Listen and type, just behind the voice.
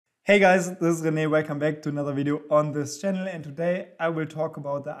Hey guys, this is Rene. Welcome back to another video on this channel, and today I will talk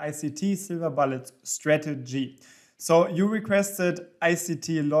about the ICT silver bullet strategy. So you requested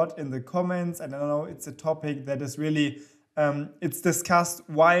ICT a lot in the comments, and I know it's a topic that is really it's discussed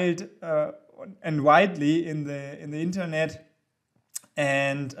widely in the internet,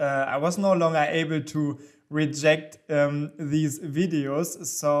 and I was no longer able to reject these videos.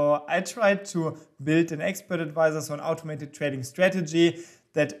 So I tried to build an expert advisor, so an automated trading strategy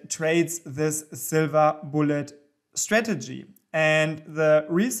that trades this silver bullet strategy. And the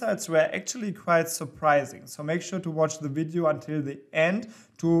results were actually quite surprising. So make sure to watch the video until the end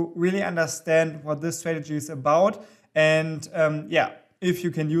to really understand what this strategy is about and if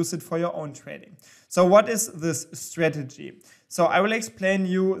you can use it for your own trading. So what is this strategy? So I will explain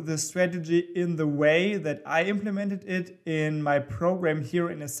you the strategy in the way that I implemented it in my program here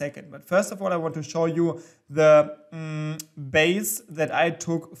in a second. But first of all, I want to show you the base that I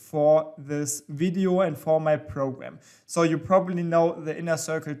took for this video and for my program. So you probably know the Inner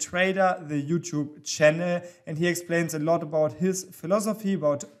Circle Trader, the YouTube channel, and he explains a lot about his philosophy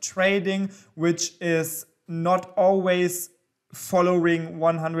about trading, which is not always following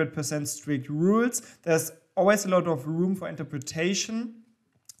 100% strict rules. There's always a lot of room for interpretation,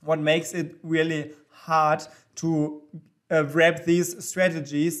 what makes it really hard to wrap these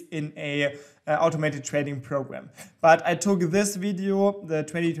strategies in a automated trading program. But I took this video, the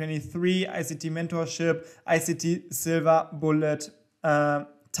 2023 ICT mentorship, ICT silver bullet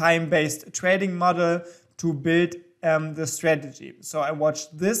time-based trading model to build the strategy. So I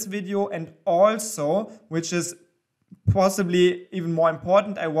watched this video, and also, which is possibly even more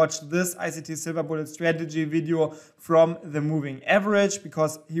important, I watched this ICT silver bullet strategy video from the moving average,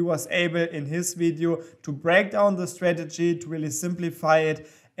 because he was able in his video to break down the strategy, to really simplify it,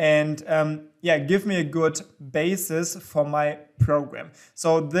 and give me a good basis for my program.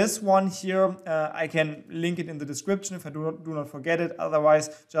 So this one here, I can link it in the description if I do not forget it, otherwise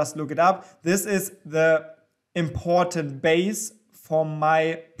just look it up. This is the important base for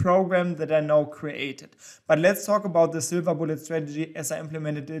my program that I now created. But let's talk about the silver bullet strategy as I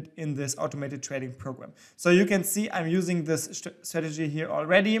implemented it in this automated trading program. So you can see I'm using this strategy here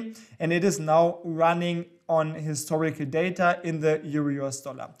already, and it is now running on historical data in the Euro-US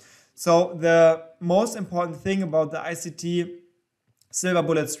dollar. So the most important thing about the ICT silver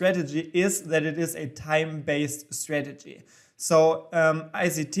bullet strategy is that it is a time-based strategy. So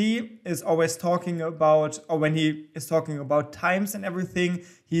ICT is always talking about, or when he is talking about times and everything,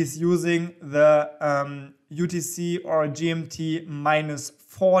 he's using the UTC or GMT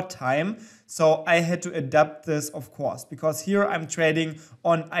 -4 time. So I had to adapt this, of course, because here I'm trading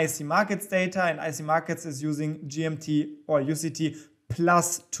on IC Markets data, and IC Markets is using GMT or UCT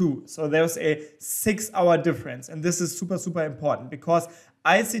 +2. So there's a 6-hour difference. And this is super, super important, because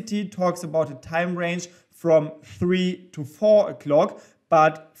ICT talks about a time range from 3 to 4 o'clock.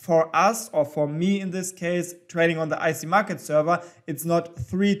 But for us, or for me in this case, trading on the IC Market server, it's not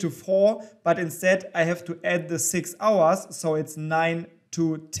 3 to 4, but instead I have to add the 6 hours. So it's 9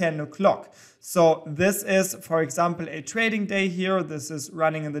 to 10 o'clock. So this is, for example, a trading day here. This is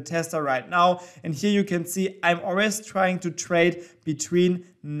running in the tester right now. And here you can see I'm always trying to trade between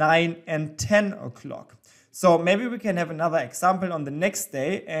 9 and 10 o'clock. So maybe we can have another example on the next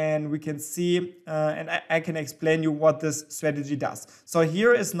day, and we can see, and I can explain you what this strategy does. So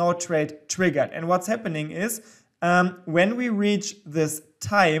here is no trade triggered. And what's happening is when we reach this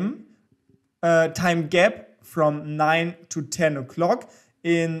time gap from 9 to 10 o'clock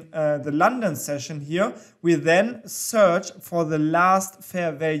in the London session here, we then search for the last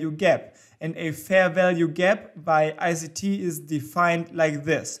fair value gap. And a fair value gap by ICT is defined like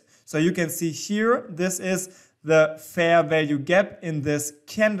this. So you can see here, this is the fair value gap in this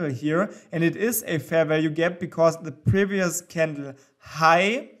candle here. And it is a fair value gap because the previous candle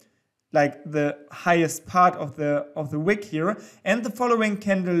high, like the highest part of the wick here, and the following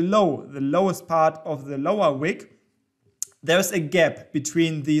candle low, the lowest part of the lower wick, there's a gap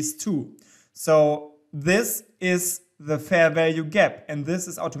between these two. So this is the fair value gap, and this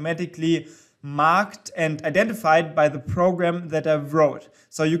is automatically marked and identified by the program that I wrote.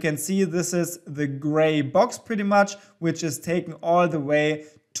 So you can see this is the gray box pretty much, which is taken all the way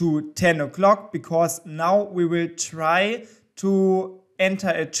to 10 o'clock, because now we will try to enter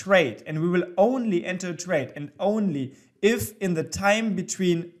a trade, and we will only enter a trade and only if in the time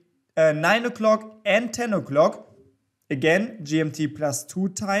between 9 o'clock and 10 o'clock, again GMT +2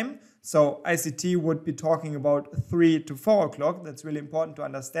 time. So ICT would be talking about 3 to 4 o'clock. That's really important to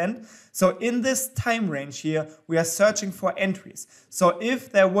understand. So in this time range here, we are searching for entries. So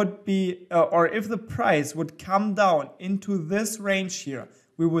if there would be, or if the price would come down into this range here,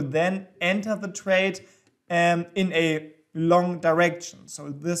 we would then enter the trade in a long direction. So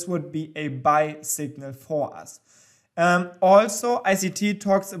this would be a buy signal for us. Also, ICT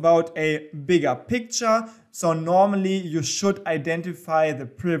talks about a bigger picture. So normally you should identify the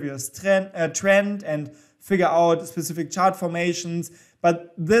previous trend and figure out specific chart formations.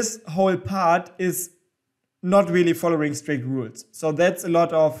 But this whole part is not really following strict rules. So that's a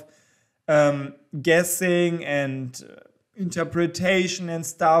lot of guessing and interpretation and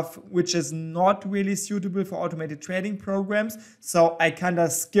stuff, which is not really suitable for automated trading programs. So I kind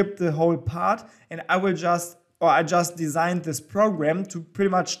of skipped the whole part, and I just designed this program to pretty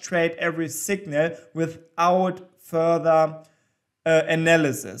much trade every signal without further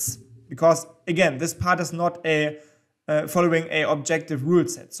analysis. Because again, this part is not following a objective rule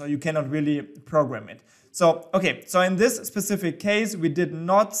set, so you cannot really program it. So, okay, so in this specific case, we did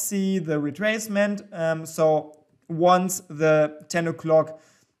not see the retracement. So once the 10 o'clock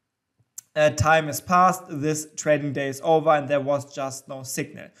time is passed, this trading day is over and there was just no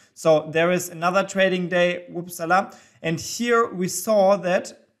signal. So there is another trading day, whoopsala, and here we saw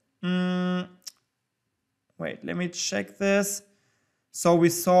that, wait, let me check this. So we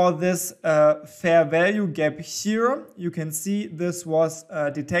saw this fair value gap here. You can see this was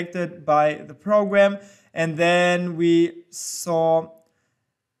detected by the program, and then we saw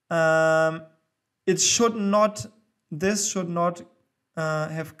this should not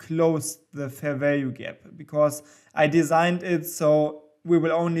have closed the fair value gap, because I designed it so we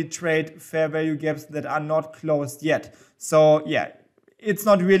will only trade fair value gaps that are not closed yet. So yeah, it's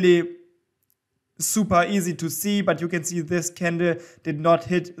not really super easy to see, but you can see this candle did not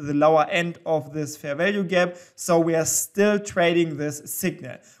hit the lower end of this fair value gap, so we are still trading this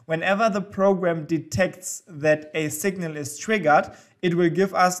signal. Whenever the program detects that a signal is triggered, it will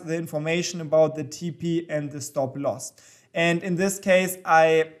give us the information about the TP and the stop loss. And in this case,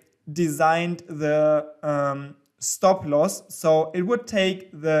 I designed the stop loss, so it would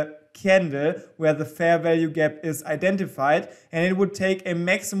take the candle where the fair value gap is identified, and it would take a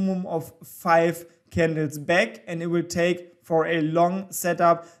maximum of 5 candles back, and it will take for a long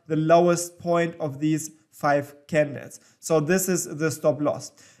setup the lowest point of these 5 candles. So this is the stop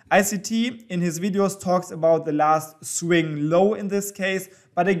loss. ICT in his videos talks about the last swing low in this case,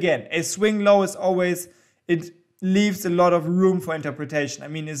 but again, a swing low is always, it leaves a lot of room for interpretation. I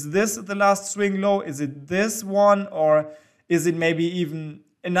mean, is this the last swing low? Is it this one? Or is it maybe even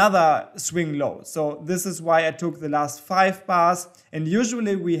another swing low? So this is why I took the last 5 bars, and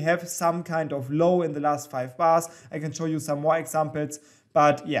usually we have some kind of low in the last 5 bars. I can show you some more examples,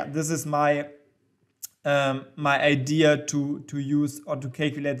 but yeah, this is my my idea to use or to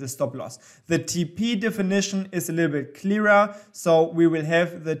calculate the stop loss. The TP definition is a little bit clearer, so we will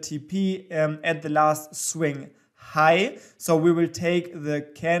have the TP at the last swing high. So we will take the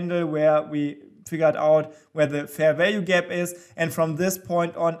candle where we figured out where the fair value gap is, and from this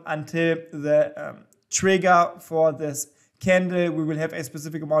point on until the trigger for this candle, we will have a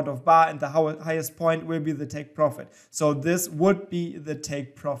specific amount of bar, and the highest point will be the take profit. So this would be the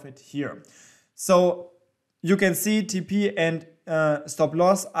take profit here. So you can see TP and stop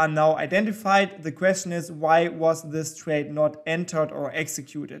loss are now identified. The question is, why was this trade not entered or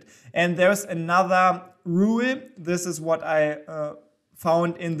executed? And there's another rule. This is what I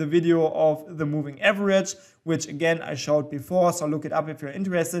found in the video of the moving average, which again I showed before, so look it up if you're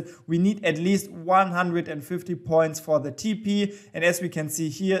interested. We need at least 150 points for the TP, and as we can see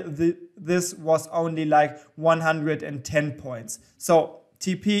here, this was only like 110 points. So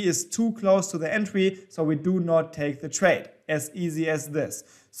TP is too close to the entry, so we do not take the trade. As easy as this.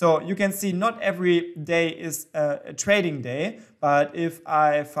 So you can see not every day is a trading day, but if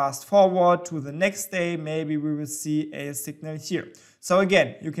I fast forward to the next day, maybe we will see a signal here. So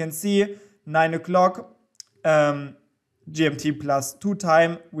again, you can see 9 o'clock GMT plus 2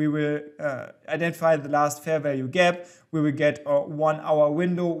 time, we will identify the last fair value gap. We will get a 1 hour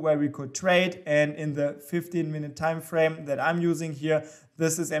window where we could trade, and in the 15-minute time frame that I'm using here,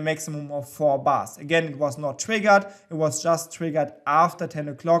 this is a maximum of 4 bars. Again, it was not triggered, it was just triggered after 10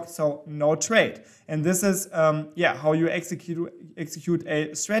 o'clock, so no trade. And this is how you execute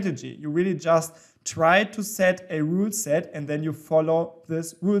a strategy. You really just try to set a rule set, and then you follow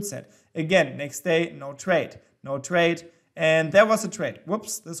this rule set. Again, next day, no trade, no trade, and there was a trade.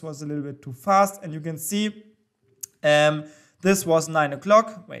 Whoops, this was a little bit too fast, and you can see this was 9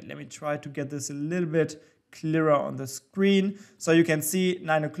 o'clock. Wait, let me try to get this a little bit clearer on the screen. So you can see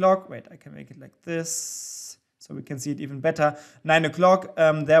 9 o'clock. Wait, I can make it like this so we can see it even better. 9 o'clock,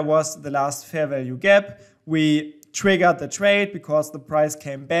 there was the last fair value gap. We triggered the trade because the price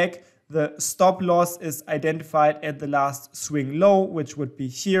came back. The stop loss is identified at the last swing low, which would be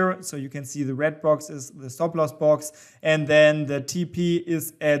here. So you can see the red box is the stop loss box. And then the TP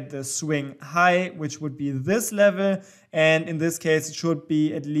is at the swing high, which would be this level. And in this case, it should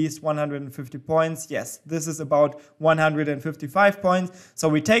be at least 150 points. Yes, this is about 155 points. So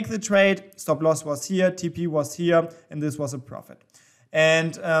we take the trade, stop loss was here, TP was here, and this was a profit.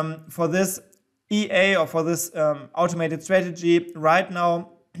 And for this EA, or for this automated strategy, right now,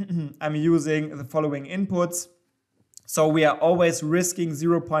 I'm using the following inputs. So we are always risking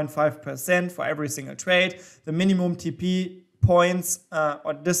 0.5% for every single trade. The minimum TP points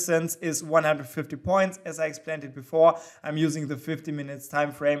or distance is 150 points. As I explained it before, I'm using the 50 minutes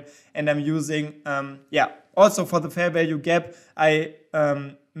time frame, and I'm using, also for the fair value gap, I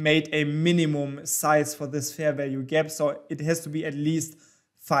made a minimum size for this fair value gap. So it has to be at least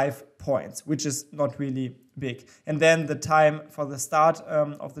 5 points, which is not really big. And then the time for the start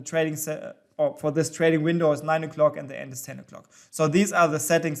of the trading or for this trading window is 9 o'clock and the end is 10 o'clock. So these are the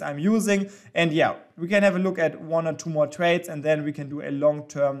settings I'm using. And yeah, we can have a look at 1 or 2 more trades, and then we can do a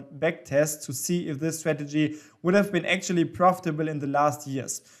long-term back test to see if this strategy would have been actually profitable in the last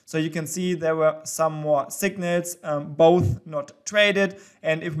years. So you can see there were some more signals, both not traded.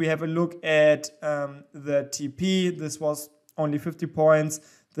 And if we have a look at the TP, this was only 50 points.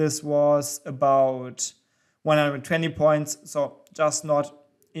 This was about 120 points. So just not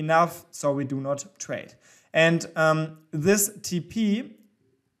enough. So we do not trade. And this TP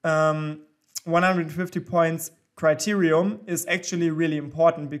 150 points criterion is actually really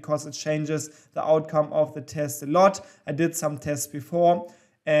important because it changes the outcome of the test a lot. I did some tests before,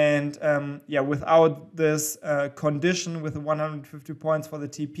 and without this condition with the 150 points for the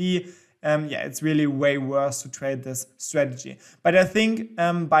TP, it's really way worse to trade this strategy. But I think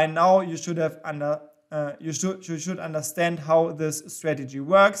by now you should have you should understand how this strategy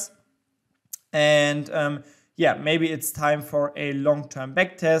works, and maybe it's time for a long-term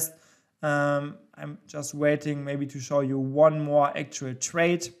backtest. I'm just waiting maybe to show you one more actual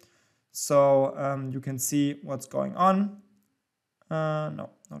trade, so you can see what's going on. No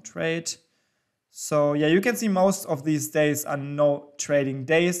trade. So yeah, you can see most of these days are no trading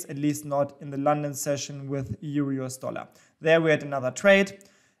days, at least not in the London session with Euro US dollar. There we had another trade,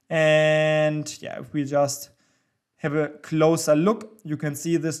 and yeah, if we just have a closer look, you can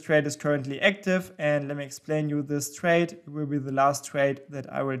see this trade is currently active, and let me explain you this trade. It will be the last trade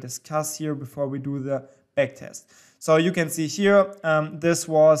that I will discuss here before we do the backtest. So you can see here, this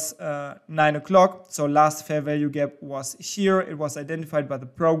was 9 o'clock. So last fair value gap was here. It was identified by the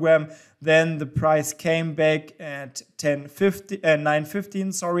program. Then the price came back at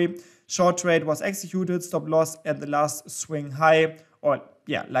 9:15, sorry. Short trade was executed, stop loss at the last swing high, or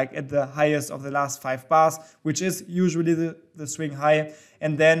yeah, like at the highest of the last 5 bars, which is usually the swing high.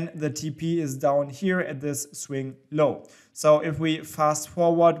 And then the TP is down here at this swing low. So if we fast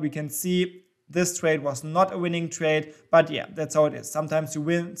forward, we can see this trade was not a winning trade, but yeah, that's how it is. Sometimes you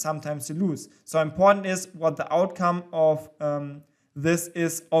win, sometimes you lose. So important is what the outcome of this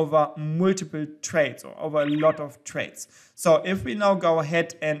is over multiple trades or over a lot of trades. So if we now go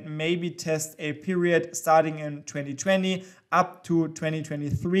ahead and maybe test a period starting in 2020 up to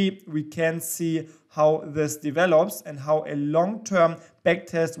 2023, we can see how this develops and how a long-term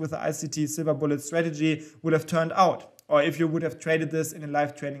backtest with the ICT Silver Bullet strategy would have turned out, or if you would have traded this in a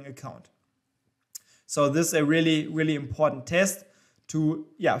live trading account. So this is a really, really important test to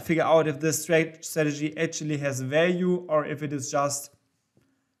figure out if this strategy actually has value or if it is just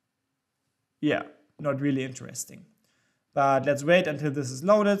not really interesting. But let's wait until this is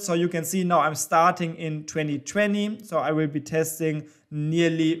loaded. So you can see now I'm starting in 2020. So I will be testing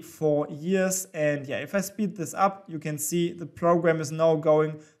nearly 4 years. And yeah, if I speed this up, you can see the program is now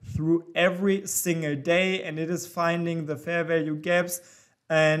going through every single day, and it is finding the fair value gaps,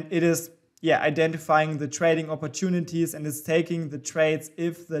 and it is identifying the trading opportunities, and it's taking the trades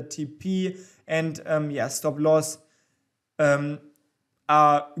if the TP and stop loss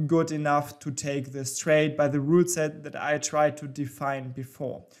are good enough to take this trade by the rule set that I tried to define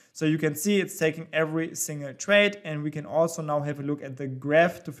before. So you can see it's taking every single trade, and we can also now have a look at the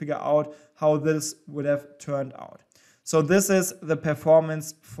graph to figure out how this would have turned out. So this is the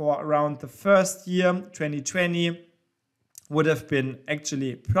performance for around the first year, 2020. Would have been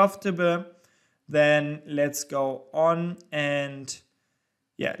actually profitable. Then let's go on and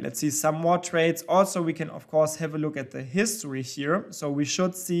let's see some more trades. Also, we can of course have a look at the history here. So we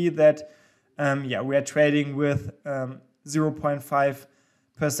should see that we are trading with 0.5%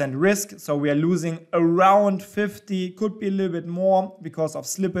 risk. So we are losing around 50, could be a little bit more because of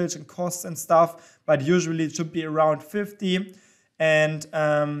slippage and costs and stuff, but usually it should be around 50. And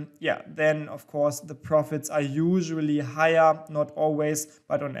yeah, then of course the profits are usually higher, not always,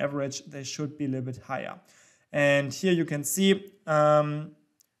 but on average they should be a little bit higher. And here you can see,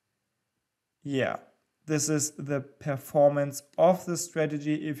 yeah, this is the performance of the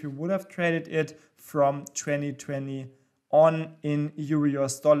strategy if you would have traded it from 2020 on in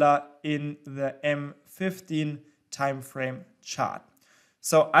Euro-US dollar in the M15 timeframe chart.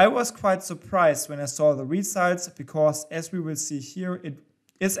 So I was quite surprised when I saw the results, because as we will see here, it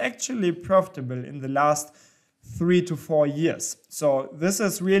is actually profitable in the last 3 to 4 years. So this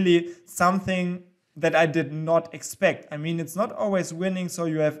is really something that I did not expect. I mean, it's not always winning, so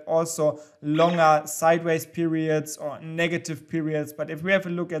you have also longer sideways periods or negative periods. But if we have a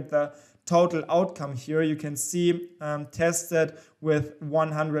look at the total outcome here, you can see tested with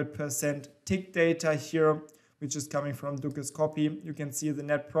 100% tick data here, which is coming from Duke's copy. You can see the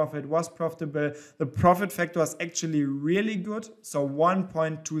net profit was profitable. The profit factor was actually really good. So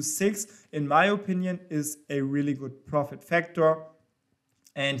 1.26, in my opinion, is a really good profit factor.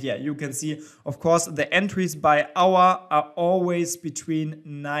 And yeah, you can see, of course, the entries by hour are always between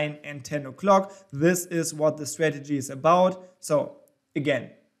 9 and 10 o'clock. This is what the strategy is about. So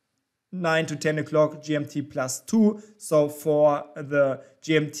again, 9 to 10 o'clock GMT plus 2. So for the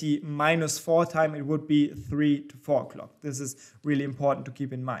GMT minus 4 time, it would be 3 to 4 o'clock. This is really important to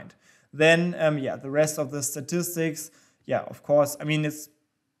keep in mind. Then, yeah, the rest of the statistics, yeah, of course, I mean,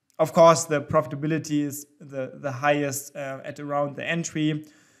 of course, the profitability is the highest at around the entry.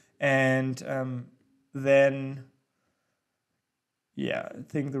 And then, yeah, I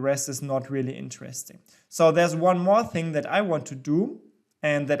think the rest is not really interesting. So there's one more thing that I want to do,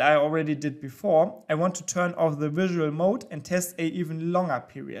 and that I already did before. I want to turn off the visual mode and test a even longer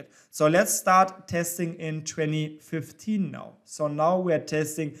period. So let's start testing in 2015 now. So now we are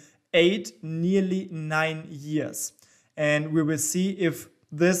testing 8, nearly 9 years. And we will see if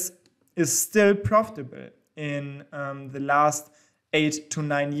this is still profitable in the last 8 to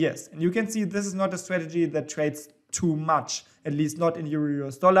 9 years. And you can see this is not a strategy that trades too much, at least not in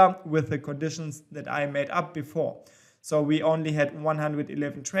Euro-US dollar, with the conditions that I made up before. So we only had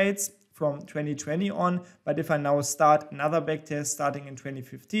 111 trades from 2020 on, but if I now start another backtest starting in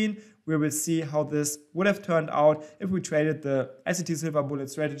 2015, we will see how this would have turned out if we traded the ICT Silver Bullet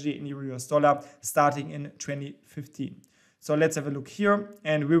strategy in Euro-US dollar starting in 2015. So let's have a look here,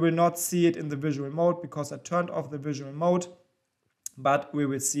 and we will not see it in the visual mode because I turned off the visual mode, but we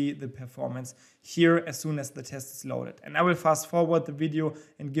will see the performance here as soon as the test is loaded. And I will fast forward the video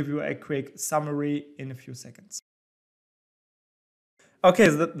and give you a quick summary in a few seconds. Okay,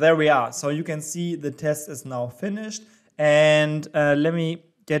 so there we are. So you can see the test is now finished, and let me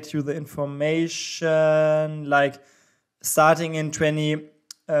get you the information, like starting in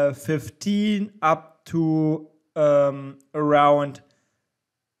 2015 up to around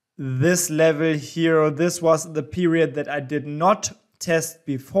this level here. This was the period that I did not test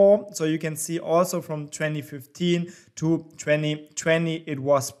before. So you can see also from 2015 to 2020 it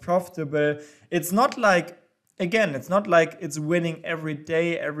was profitable. It's not like, again, it's not like it's winning every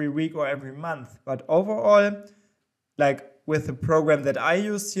day, every week, or every month. But overall, like with the program that I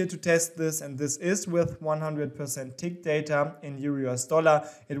used here to test this, and this is with 100% tick data in Euro-US dollar,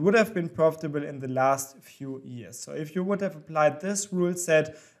 it would have been profitable in the last few years. So if you would have applied this rule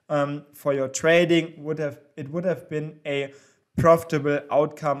set for your trading, it would have been a profitable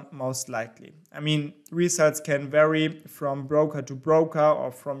outcome most likely. I mean, results can vary from broker to broker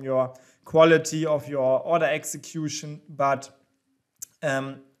or from your quality of your order execution, but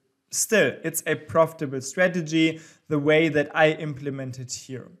still, it's a profitable strategy the way that I implemented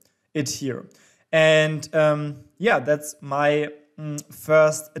it here. And yeah, that's my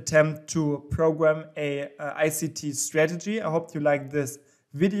first attempt to program a ICT strategy. I hope you like this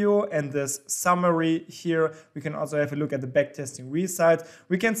video and this summary here. We can also have a look at the backtesting results.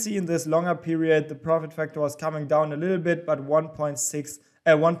 We can see in this longer period the profit factor was coming down a little bit, but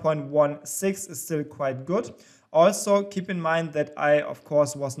 1.16 is still quite good. Also, keep in mind that I, of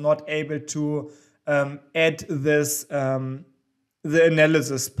course, was not able to add this the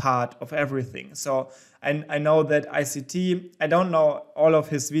analysis part of everything. So I know that ICT, I don't know all of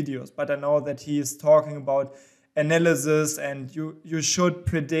his videos, but I know that he is talking about analysis, and you should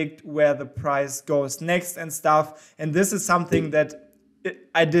predict where the price goes next and stuff. And this is something that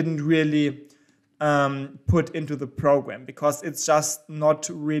I didn't really put into the program because it's just not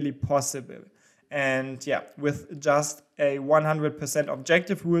really possible. And yeah, with just a 100%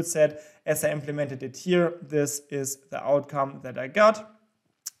 objective rule set, as I implemented it here, this is the outcome that I got.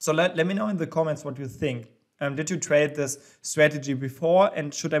 So let me know in the comments what you think. Did you trade this strategy before,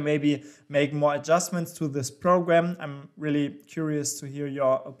 and should I maybe make more adjustments to this program? I'm really curious to hear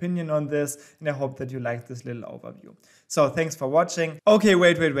your opinion on this, and I hope that you like this little overview. So thanks for watching. Okay,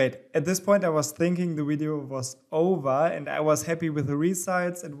 wait. At this point I was thinking the video was over and I was happy with the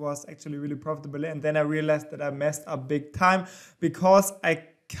results. It was actually really profitable, and then I realized that I messed up big time because I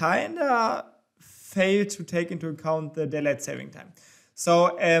kinda failed to take into account the daylight saving time.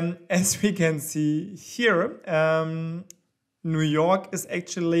 So as we can see here, New York is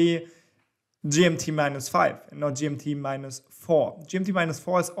actually GMT -5 and not GMT -4. GMT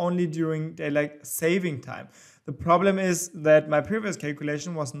 -4 is only during daylight saving time. The problem is that my previous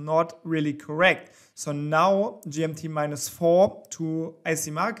calculation was not really correct. So now GMT -4 to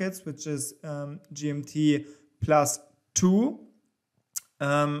IC markets, which is GMT +2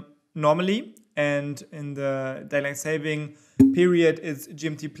 normally, and in the daylight saving period it's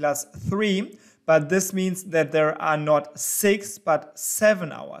GMT +3, but this means that there are not 6 but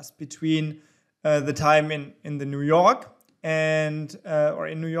 7 hours between the time in the New York and or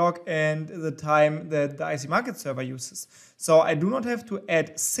in New York and the time that the IC market server uses. So I do not have to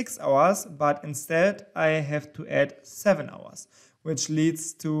add 6 hours, but instead I have to add 7 hours, which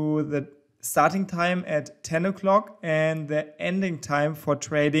leads to the starting time at 10 o'clock and the ending time for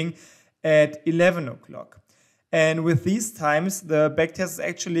trading at 11 o'clock. And with these times, the backtest is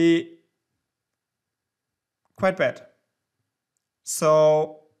actually quite bad.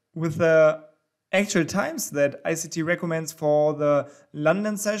 So with the actual times that ICT recommends for the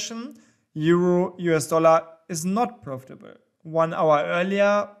London session, Euro US dollar is not profitable. 1 hour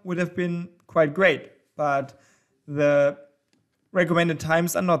earlier would have been quite great, but the recommended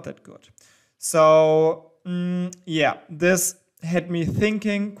times are not that good. So yeah, this had me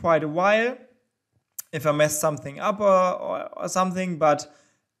thinking quite a while if I messed something up or something, but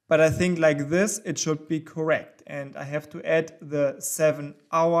I think like this it should be correct, and I have to add the 7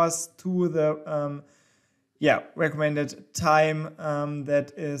 hours to the recommended time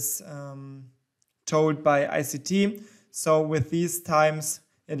that is told by ICT. So with these times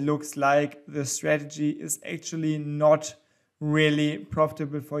it looks like the strategy is actually not really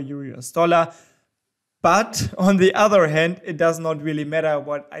profitable for Euro US dollar. But on the other hand, it does not really matter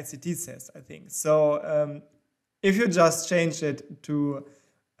what ICT says, I think. So if you just change it to,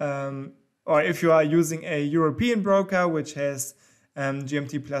 or if you are using a European broker which has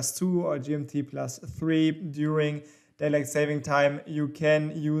GMT +2 or GMT +3 during daylight saving time, you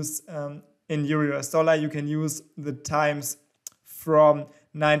can use, in Euro US dollar, you can use the times from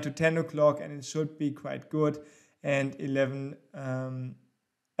 9 to 10 o'clock and it should be quite good. And 11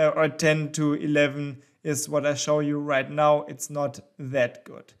 or 10 to 11 is what I show you right now. It's not that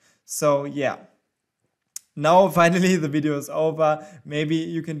good. So yeah, now finally the video is over. Maybe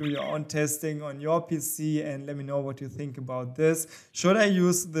you can do your own testing on your PC and let me know what you think about this. Should I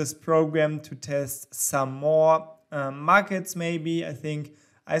use this program to test some more markets? Maybe. I think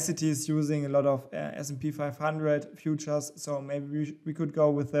ICT is using a lot of S&P 500 futures, so maybe we could go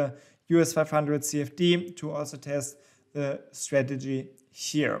with the US 500 CFD to also test the strategy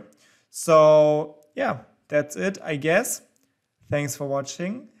here. So yeah, that's it, I guess. Thanks for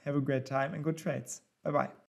watching. Have a great time and good trades. Bye bye.